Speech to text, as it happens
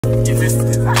You missed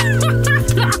it. You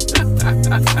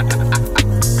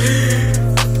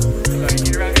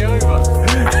ran me over.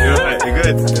 You're right, you're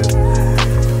good.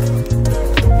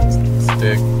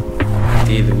 Stick.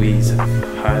 D. Louise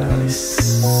hired out this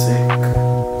sick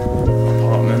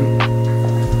apartment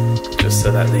just so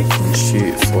that they can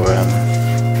shoot for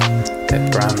their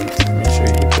brand. Let me show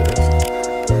you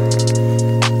this.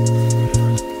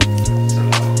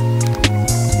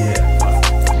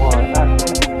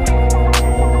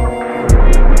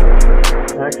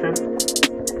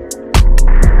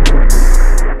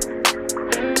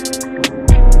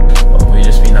 Well, we've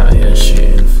just been out here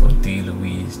shooting for D.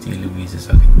 Louise. D. Louise is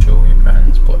like a jewelry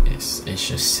brand, but it's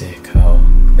just sick how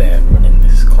they're running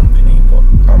this company. But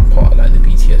I'm part of like the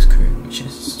BTS crew, which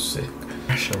is sick.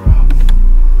 Pressure up,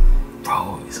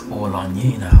 bro. It's all on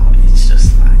you now. It's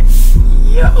just like,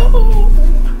 yo,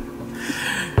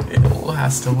 it all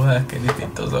has to work, and if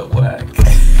it doesn't work.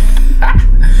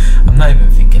 I'm not even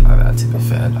thinking like that, to be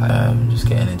fair. Like, I'm just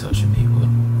getting in touch with people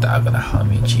that are gonna help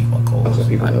me achieve my goals.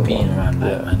 Like being around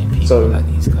like many people like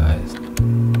these guys.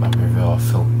 My review, I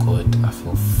feel good. I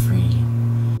feel free.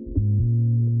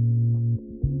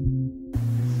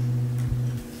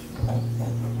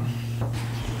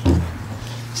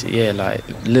 So yeah, like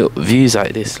little views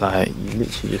like this, like you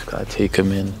literally just gotta take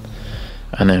them in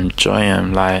and enjoy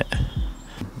them. Like,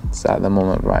 so at the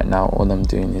moment right now, all I'm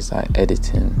doing is like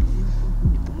editing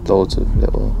loads of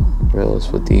little reels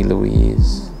for D.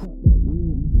 Louise.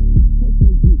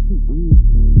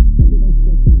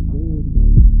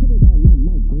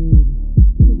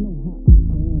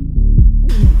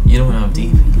 You don't know how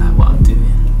deep like what I'm doing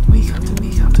week after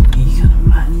week after week, and I'm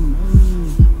like,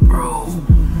 bro.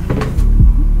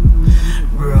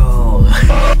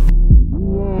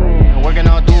 Working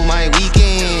all through my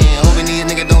weekend, hoping these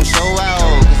niggas don't show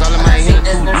out, cause all of my hits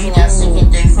there's nothing else you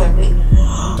can do for me.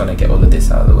 Trying to get all of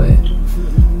this out of the way.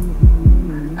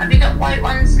 Have you got white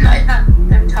ones like that?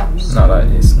 Them tops? Not like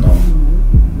this, no.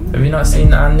 Have you not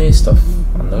seen our new stuff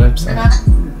on the website? No.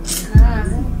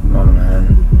 Oh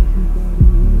man,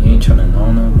 you ain't trying to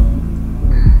know no more.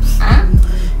 Huh?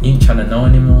 You ain't trying to know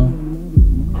anymore.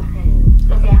 Okay.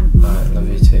 Love ya. Alright, love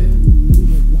you too.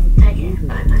 Take care.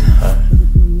 Bye bye. Alright.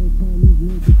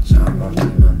 Shout out, love you,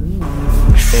 man.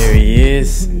 There he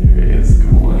is. There he is.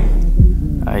 Good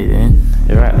morning. How you doing?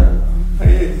 You right? How are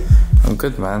you? I'm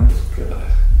good, man. Good.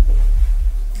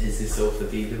 Is this all for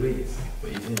D. Louise? What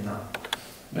are you doing now?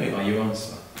 Mate, Are you on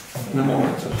stuff? in the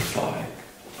morning, so just like,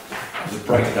 I just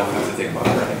break it down as I think about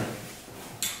it.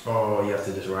 Oh, you have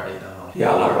to just write it down.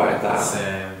 Yeah, I like write it down.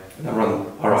 Same. And I run,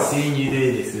 alright. Seeing you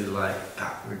do this is like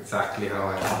exactly how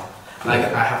I am.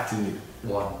 Like, I have to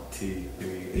 1, 2,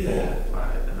 3, 4, Yeah.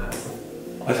 5, and that's.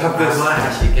 I'd have I this. might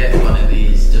actually get one of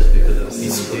these just because I've seen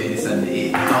you do this, and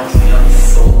it helps me out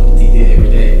so much. Do you do it every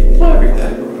day? Not every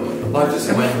day, bro. Like, just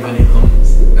When it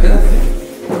comes.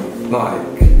 anything. Like,